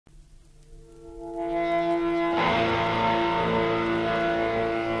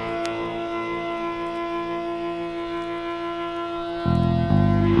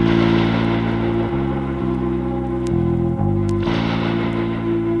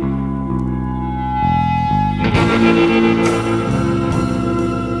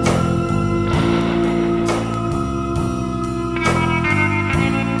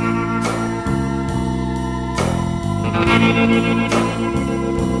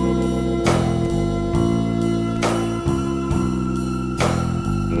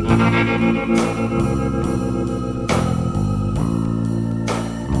Johnny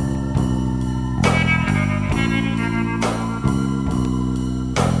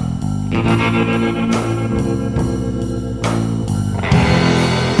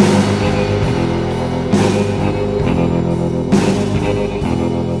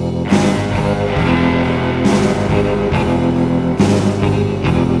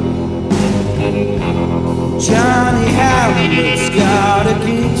Hamlet's got a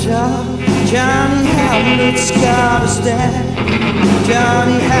guitar. Johnny Hamlet's got a stand.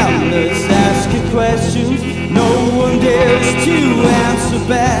 Johnny Hamlet's asking questions no one dares to answer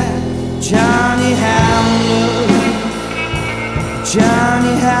back. Johnny Hamlet,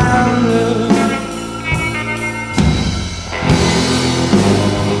 Johnny Hamlet.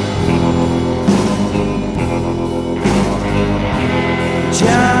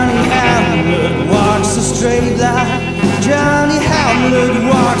 Johnny Hamlet walks a straight line. Johnny Hamlet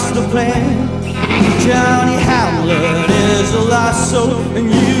walks the plan. Johnny Hamlet is a lost soul,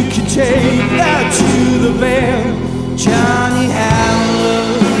 and you can take that to the band. Johnny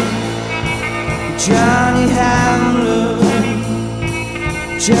Hamlet, Johnny Hamlet,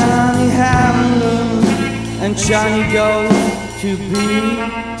 Johnny Hamlet. And Johnny goes to be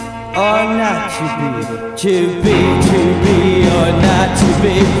or not to be, to be or not to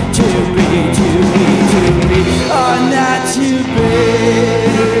be, to be or not to be.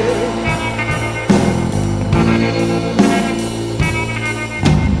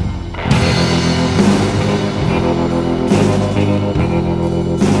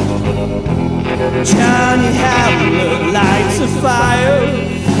 Johnny Hamlet lights a fire.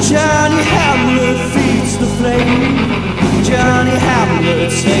 Johnny Hamlet feeds the flame. Johnny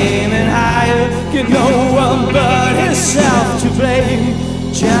Hamlet's aiming higher, can no one but himself to blame.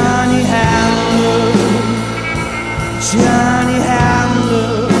 Johnny Hamlet, Johnny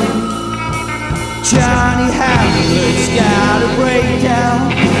Hamlet, Johnny Hamlet's got a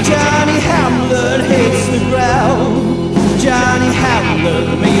breakdown. Johnny Hamlet hates the ground. Johnny Hamlet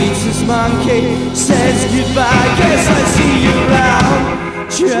meets his monkey, says goodbye, guess I see you around.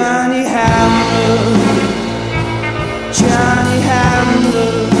 Johnny Hamlet, Johnny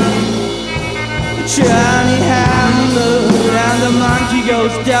Hamlet, Johnny Hamlet. And the monkey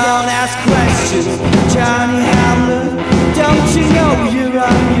goes, don't ask questions, Johnny Hamlet. Don't you know you're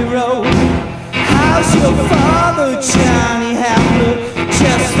on your own? How's your father, Johnny Hamlet?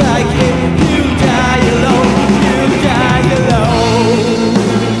 Just like him, you die alone, you die alone,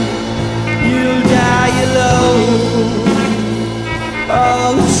 you die alone.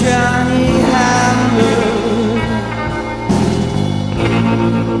 Oh, Johnny Hamlet,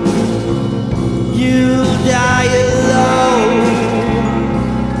 you die alone.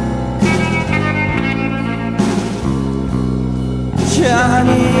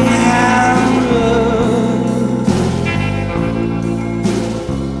 Johnny Hamlet,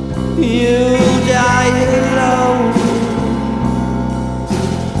 you die alone.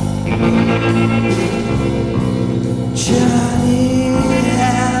 Johnny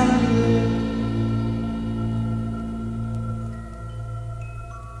Hamlet.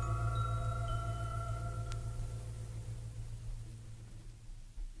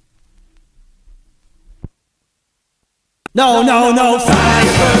 No, no, no, fire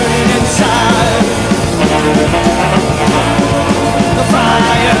burning inside. The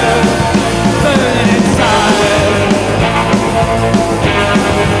fire burning inside.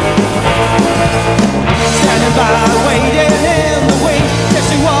 Standing by, waiting in the wing,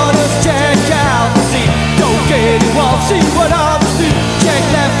 guessing what us check out the scene. Don't get involved, see what others do. Check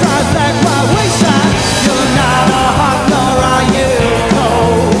left, right, black, right, wayside. You're not a hot, nor are you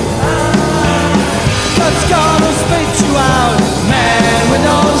cold. 'Cause it's gonna spit you out, man with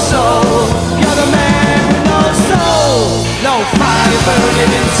no soul. You're the man with no soul. No fire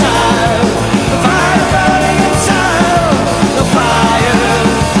burning inside. The fire burning inside. The fire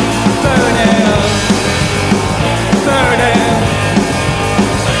burning, burning.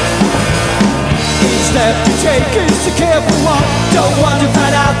 Each step you take is a careful one. Don't want to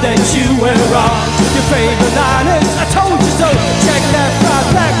find out that you were wrong. Your favorite line is, I told you so. Check left, right,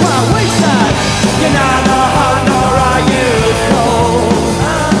 black, white, wayside. You're not a hot, nor are you cold.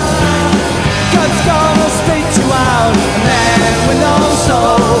 God's gonna spit you out. The man with no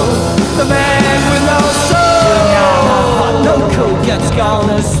soul. The man with no soul. You're not a hot, no cold. God's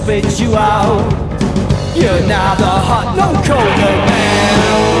gonna spit you out. You're not a hot, no cold. The man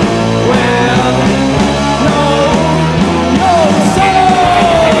with no soul.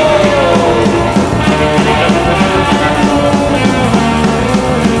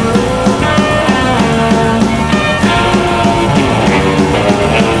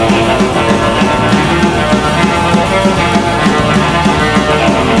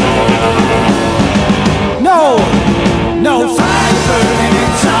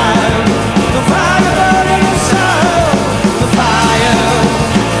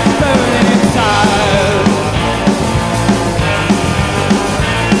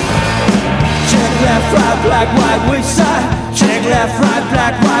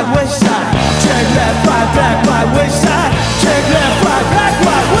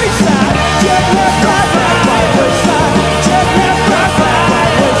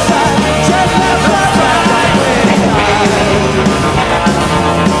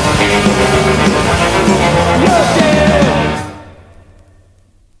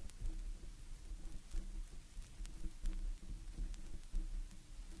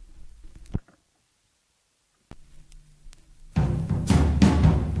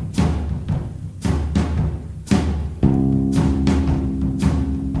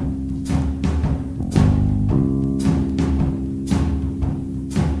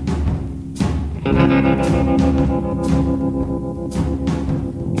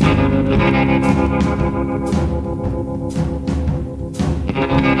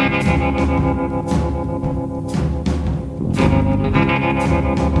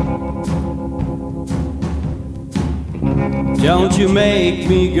 Don't you make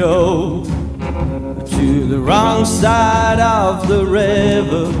me go to the wrong side of the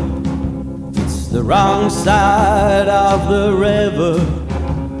river. It's the wrong side of the river.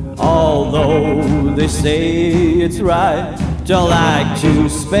 Although they say it's right, don't like to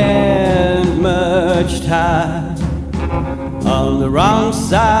spend much time on the wrong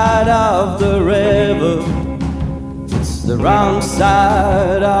side of the river. It's the wrong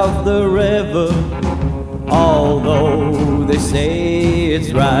side of the river. Although they say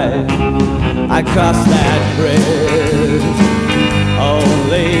it's right, I cross that bridge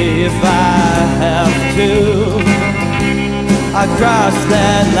only if I have to. I cross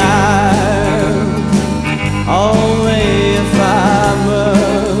that line only if I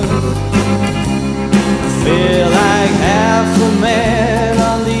must. Feel like half a man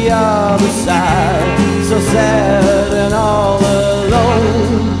on the other side, so sad and all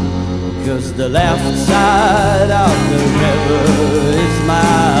alone. 'Cause the left side of the river is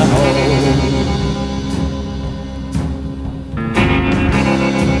my home.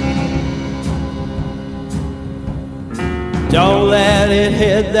 Don't let it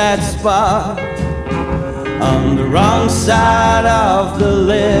hit that spot on the wrong side of the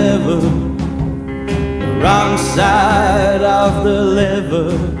liver. The wrong side of the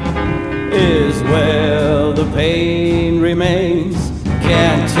liver is where the pain remains.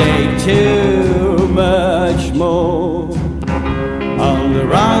 Can't take too much more. On the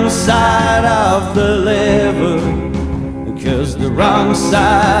wrong side of the liver, 'cause the wrong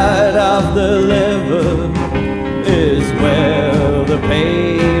side of the liver is where the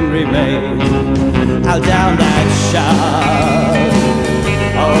pain remains. I'll down that shot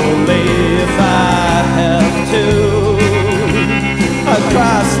only if I have to.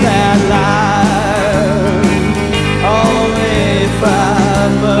 Across that line only if I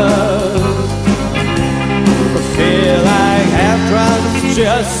must. Feel like half-trunk's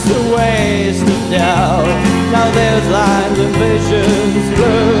just a waste of doubt. Now there's lines and visions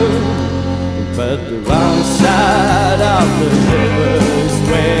blue, but the wrong side of the river's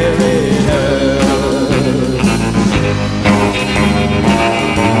where it hurts.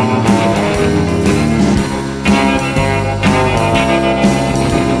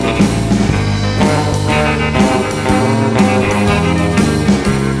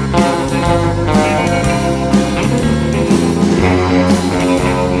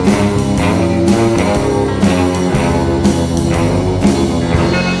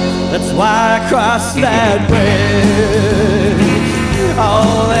 That's why I cross that bridge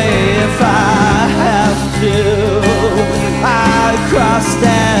only if I have to. I'd cross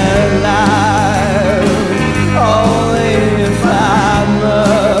that line only if I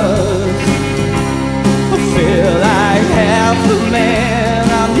must. I feel like half a man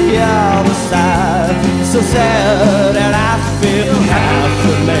on the other side, so sad, and I feel half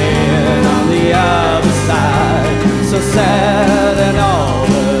a man on the other side, so sad and all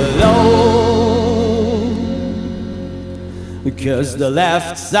alone. Because the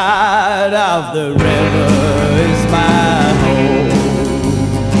left side of the river is my home.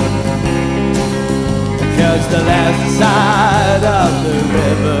 Because the left side of the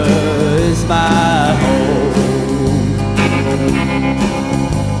river is my home.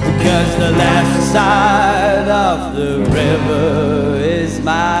 Because the left side of the river is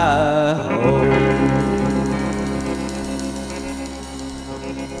my home.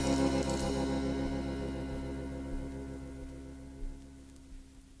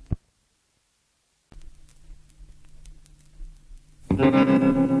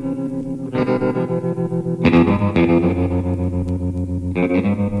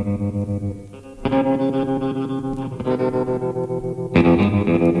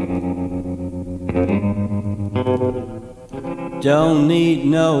 Don't need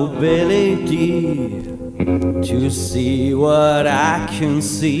no ability to see what I can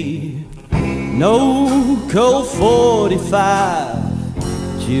see. No Colt 45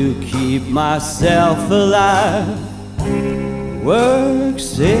 to keep myself alive.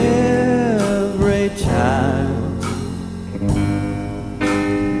 Works every time.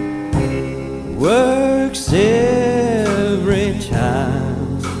 Works every time.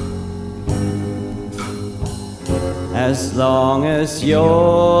 As long as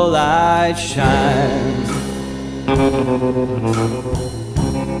your light shines.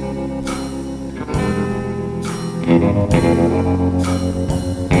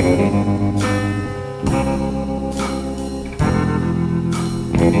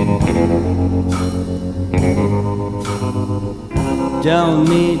 Don't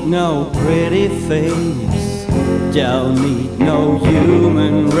need no pretty face, don't need no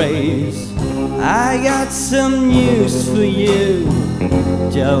human race. I got some news for you,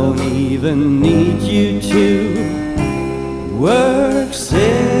 don't even need you to. Works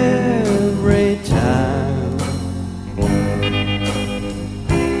every time,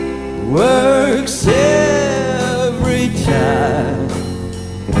 works every time.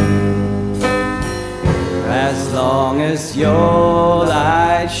 As long as your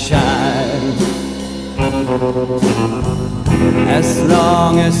light shines, as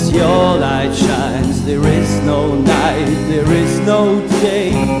long as your light shines, there is no night, there is no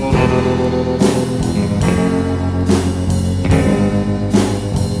day.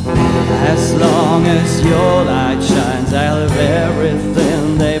 As long as your light shines, I'll have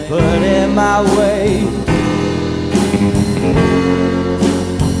everything they put in my way.